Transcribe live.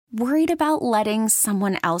Worried about letting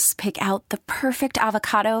someone else pick out the perfect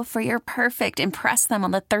avocado for your perfect impress them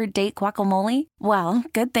on the third date guacamole? Well,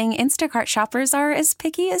 good thing Instacart shoppers are as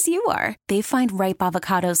picky as you are. They find ripe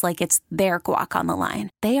avocados like it's their guac on the line.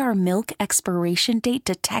 They are milk expiration date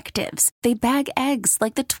detectives. They bag eggs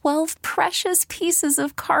like the 12 precious pieces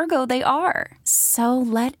of cargo they are. So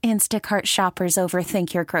let Instacart shoppers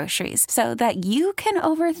overthink your groceries so that you can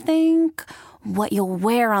overthink what you'll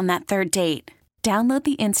wear on that third date. Download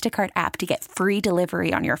the Instacart app to get free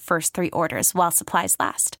delivery on your first 3 orders while supplies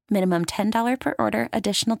last. Minimum $10 per order.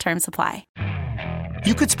 Additional terms apply.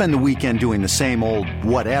 You could spend the weekend doing the same old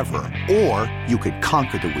whatever, or you could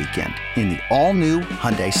conquer the weekend in the all-new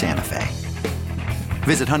Hyundai Santa Fe.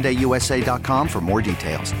 Visit HyundaiUSA.com for more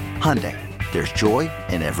details. Hyundai, there's joy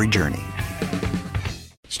in every journey.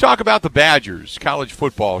 Let's talk about the Badgers, college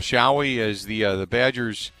football, shall we? As the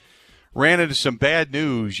Badgers ran into some bad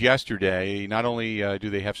news yesterday. Not only do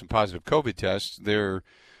they have some positive COVID tests, their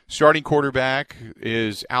starting quarterback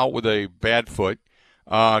is out with a bad foot.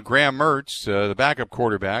 Graham Mertz, the backup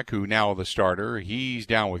quarterback, who now the starter, he's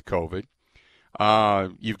down with COVID.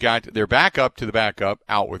 You've got their backup to the backup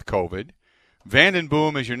out with COVID. Vanden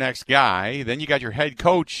Boom is your next guy. Then you got your head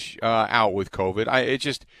coach out with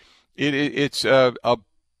COVID. It's a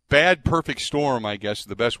bad perfect storm, I guess, is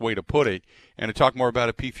the best way to put it. And to talk more about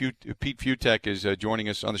it, Pete Fiutak is joining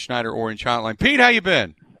us on the Schneider Orange Hotline. Pete, how you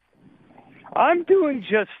been? I'm doing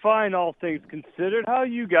just fine, all things considered. How are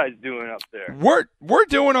you guys doing up there? We're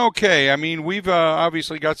doing okay. I mean, we've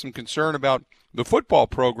obviously got some concern about the football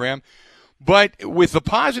program. But with the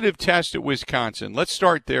positive test at Wisconsin, let's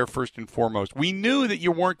start there first and foremost. We knew that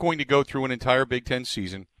you weren't going to go through an entire Big Ten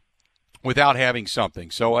season without having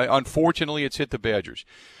something. So, unfortunately, it's hit the Badgers.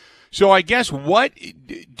 So I guess what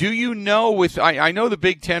do you know with I know the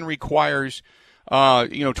Big Ten requires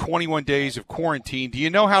 21 days of quarantine. Do you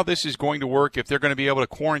know how this is going to work, if they're going to be able to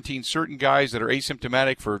quarantine certain guys that are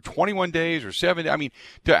asymptomatic for 21 days or 7? I mean,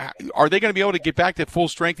 are they going to be able to get back to full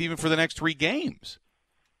strength even for the next 3 games?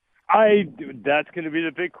 That's going to be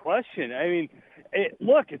the big question. I mean,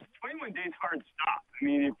 look, it's 21 days hard stop. I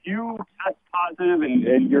mean, if you test positive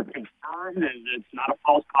and you're confirmed and it's not a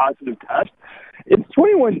false positive test, it's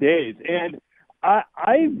 21 days. And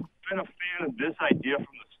I've been a fan of this idea from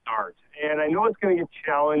the start. And I know it's going to get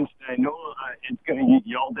challenged. And I know it's going to get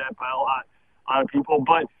yelled at by a lot of people.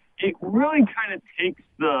 But it really kind of takes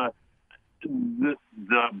the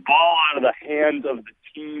ball out of the hands of the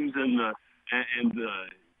teams and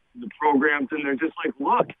the programs. And they're just like,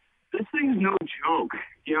 look, this thing's no joke.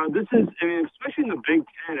 This is, especially in the Big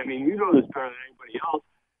Ten, you know this better than anybody else.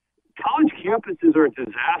 College campuses are a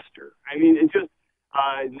disaster. It's just,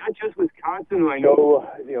 not just Wisconsin. I know,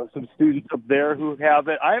 some students up there who have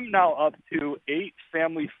it. I'm now up to 8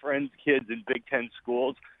 family friends' kids in Big Ten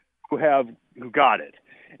schools who got it.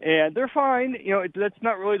 And they're fine. That's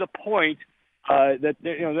not really the point. That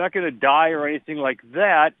they're not going to die or anything like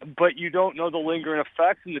that, but you don't know the lingering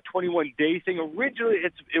effects. And the 21-day thing, originally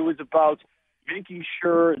it was about making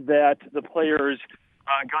sure that the players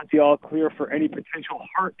got the all clear for any potential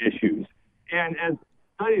heart issues. And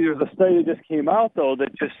there's a study that just came out, though,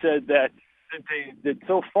 that just said that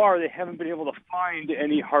so far they haven't been able to find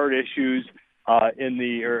any heart issues or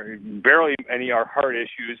barely any heart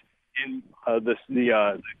issues in the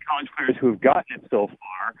college players who have gotten it so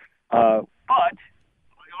far. But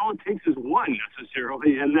all it takes is one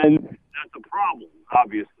necessarily, and then that's a problem,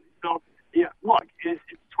 obviously. So, yeah, look, it's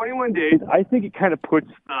 21 days. I think it kind of puts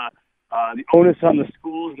the onus on the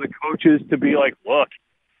schools and the coaches to be like, look,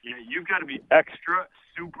 you've got to be extra,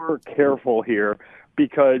 super careful here,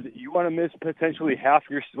 because you want to miss potentially half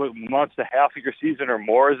of your season or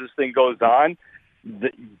more as this thing goes on.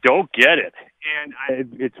 Don't get it. And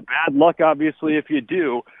it's bad luck, obviously, if you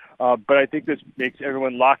do. But I think this makes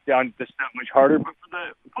everyone locked down just that much harder. But for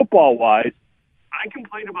the football-wise, I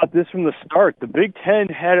complained about this from the start. The Big Ten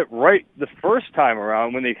had it right the first time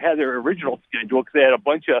around when they had their original schedule, because they had a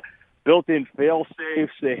bunch of built-in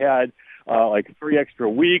fail-safes. They had 3 extra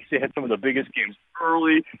weeks. They had some of the biggest games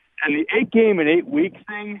early. And the 8-game and 8-week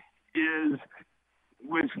thing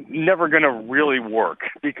was never going to really work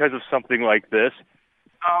because of something like this.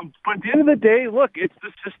 But at the end of the day, look, it's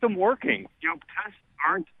the system working. Tests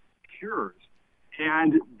aren't cures.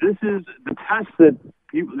 And this is the test that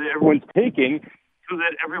everyone's taking so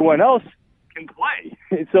that everyone else can play.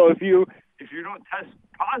 So if you don't test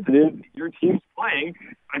positive, your team's playing.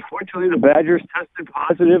 Unfortunately, the Badgers tested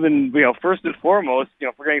positive, and first and foremost,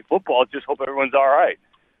 forgetting football, just hope everyone's all right.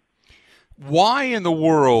 Why in the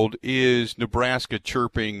world is Nebraska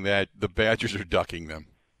chirping that the Badgers are ducking them?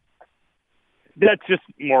 that's just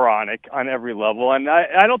moronic on every level. And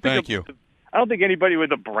I don't think Thank I don't think anybody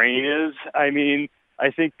with a brain is. I mean,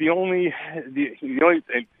 I think the only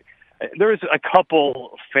there's a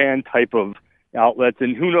couple fan type of outlets,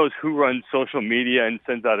 and who knows who runs social media and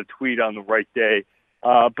sends out a tweet on the right day.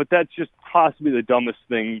 But that's just possibly the dumbest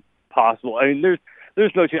thing possible. I mean,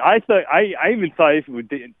 there's no chance. I even thought if it would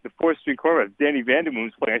the fourth-string quarterback, Danny Vandermoon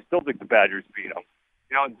was playing, I still think the Badgers beat him.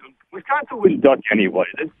 You know, Wisconsin wouldn't duck anyway.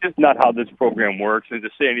 That's just not how this program works, and to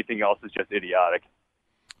say anything else is just idiotic.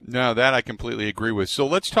 No, that I completely agree with. So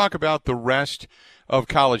let's talk about the rest of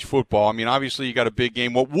college football. I mean, obviously you got a big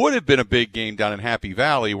game. What would have been a big game down in Happy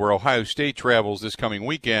Valley, where Ohio State travels this coming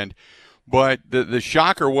weekend. But the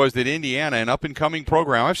shocker was that Indiana, an up-and-coming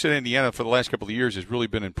program, I've said Indiana for the last couple of years has really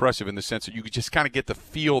been impressive in the sense that you could just kind of get the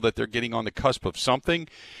feel that they're getting on the cusp of something.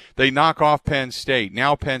 They knock off Penn State.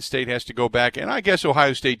 Now Penn State has to go back, and I guess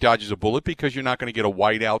Ohio State dodges a bullet because you're not going to get a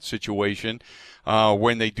whiteout situation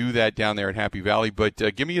when they do that down there at Happy Valley. But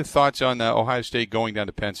give me your thoughts on Ohio State going down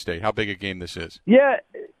to Penn State. How big a game this is? Yeah,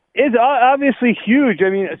 it's obviously huge. I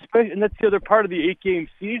mean, especially, and that's the other part of the 8-game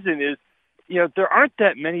season is, you know, there aren't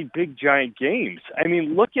that many big, giant games. I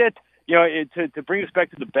mean, look at, you know, to bring us back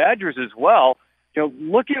to the Badgers as well, you know,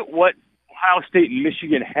 look at what Ohio State and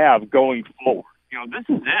Michigan have going forward. You know, this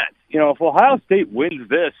is it. You know, if Ohio State wins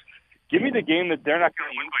this, give me the game that they're not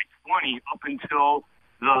going to win by 20 up until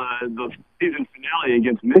the season finale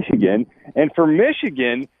against Michigan. And for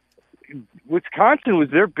Michigan, Wisconsin was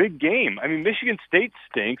their big game. I mean, Michigan State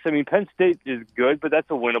stinks. I mean, Penn State is good, but that's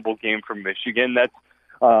a winnable game for Michigan. That's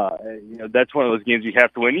you know, that's one of those games you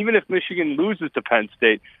have to win. Even if Michigan loses to Penn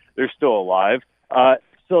State, they're still alive.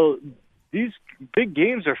 So these big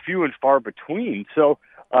games are few and far between. So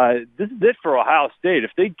this is it for Ohio State.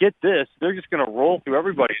 If they get this, they're just going to roll through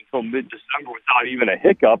everybody until mid-December without even a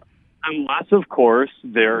hiccup, unless, of course,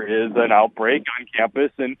 there is an outbreak on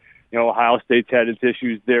campus. And, you know, Ohio State's had its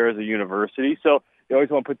issues there as a university. So you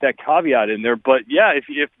always want to put that caveat in there. But, yeah,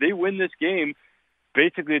 if they win this game,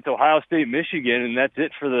 basically it's Ohio State, Michigan, and that's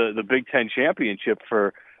it for the Big Ten championship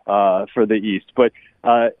for the East. But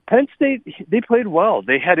Penn State, they played well.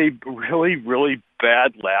 They had a really, really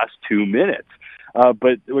bad last 2 minutes.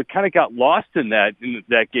 But what kind of got lost in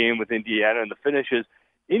that game with Indiana and the finishes,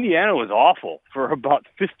 Indiana was awful for about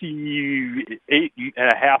 58 and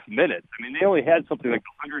a half minutes. I mean, they only had something like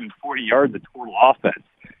 140 yards of total offense,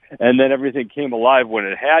 and then everything came alive when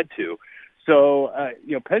it had to. So,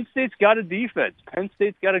 you know, Penn State's got a defense. Penn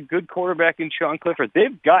State's got a good quarterback in Sean Clifford.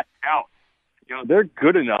 They've got out. You know, they're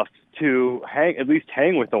good enough to at least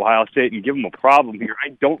hang with Ohio State and give them a problem here. I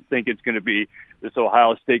don't think it's going to be this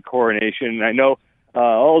Ohio State coronation. And I know, the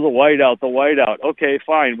whiteout. Okay,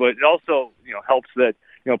 fine. But it also, you know, helps that,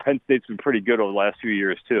 you know, Penn State's been pretty good over the last few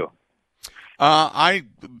years, too.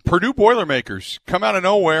 Purdue Boilermakers come out of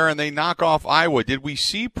nowhere and they knock off Iowa. Did we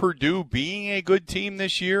see Purdue being a good team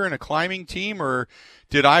this year and a climbing team, or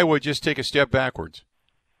did Iowa just take a step backwards?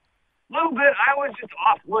 A little bit. Iowa's just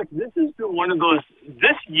off. Look, this has been one of those,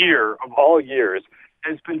 this year of all years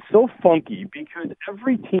has been so funky because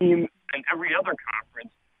every team and every other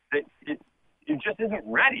conference, that it just isn't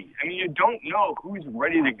ready. I mean, you don't know who's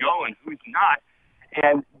ready to go and who's not.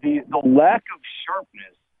 And the lack of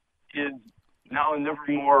sharpness is now never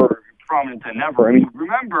more prominent than ever. I mean,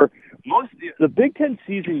 remember, the Big Ten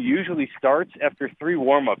season usually starts after 3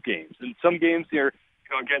 warm-up games, and some games are, you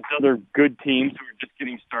know, against other good teams who are just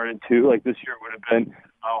getting started too. Like this year, it would have been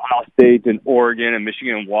Ohio State and Oregon and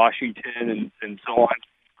Michigan and Washington and so on.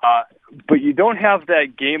 But you don't have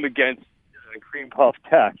that game against Cream Puff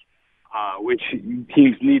Tech, which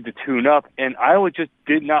teams need to tune up. And Iowa just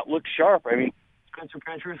did not look sharp. I mean, Spencer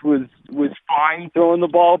Petras was fine throwing the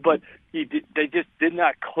ball, but they just did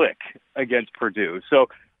not click against Purdue. So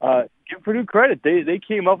give Purdue credit. They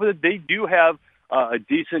came up with it. They do have a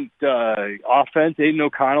decent offense. Aiden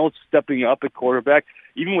O'Connell stepping up at quarterback.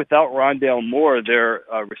 Even without Rondale Moore, their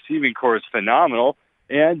receiving core is phenomenal.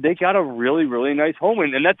 And they got a really, really nice home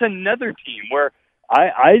win. And that's another team where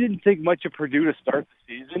I didn't think much of Purdue to start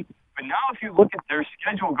the season. But now if you look at their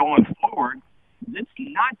schedule going forward, it's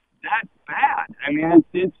not that bad. I mean,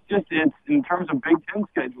 it's in terms of Big Ten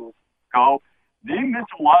schedules go, they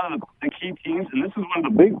missed a lot of the key teams, and this is one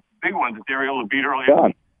of the big ones that they were able to beat early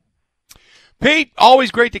on. Pete,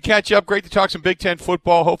 always great to catch up. Great to talk some Big Ten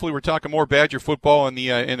football. Hopefully, we're talking more Badger football in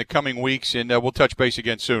the coming weeks, and we'll touch base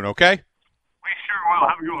again soon. Okay? We sure will.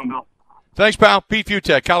 Have a good one, Bill. Thanks, pal. Pete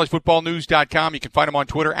Fiutak, collegefootballnews.com. You can find him on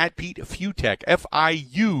Twitter at Pete Fiutak,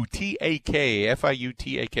 F-I-U-T-A-K,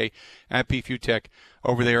 F-I-U-T-A-K, at Pete Fiutak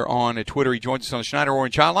over there on Twitter. He joins us on the Schneider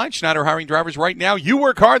Orange Hotline. Schneider hiring drivers right now. You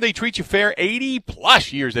work hard, they treat you fair.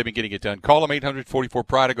 80-plus years they've been getting it done. Call them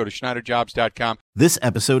 844-PRIDE. Go to schneiderjobs.com. This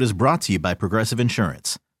episode is brought to you by Progressive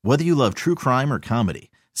Insurance. Whether you love true crime or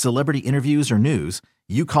comedy, celebrity interviews or news,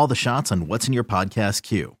 you call the shots on what's in your podcast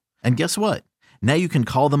queue. And guess what? Now you can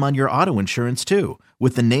call them on your auto insurance, too,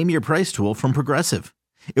 with the Name Your Price tool from Progressive.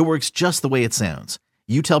 It works just the way it sounds.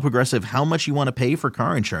 You tell Progressive how much you want to pay for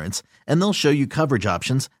car insurance, and they'll show you coverage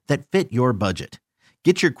options that fit your budget.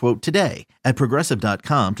 Get your quote today at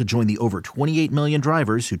Progressive.com to join the over 28 million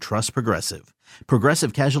drivers who trust Progressive.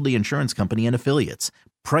 Progressive Casualty Insurance Company and Affiliates.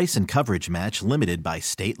 Price and coverage match limited by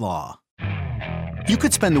state law. You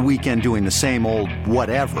could spend the weekend doing the same old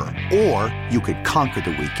whatever, or you could conquer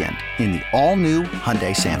the weekend in the all-new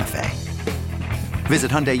Hyundai Santa Fe.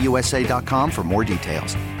 Visit HyundaiUSA.com for more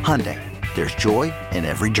details. Hyundai, there's joy in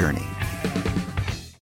every journey.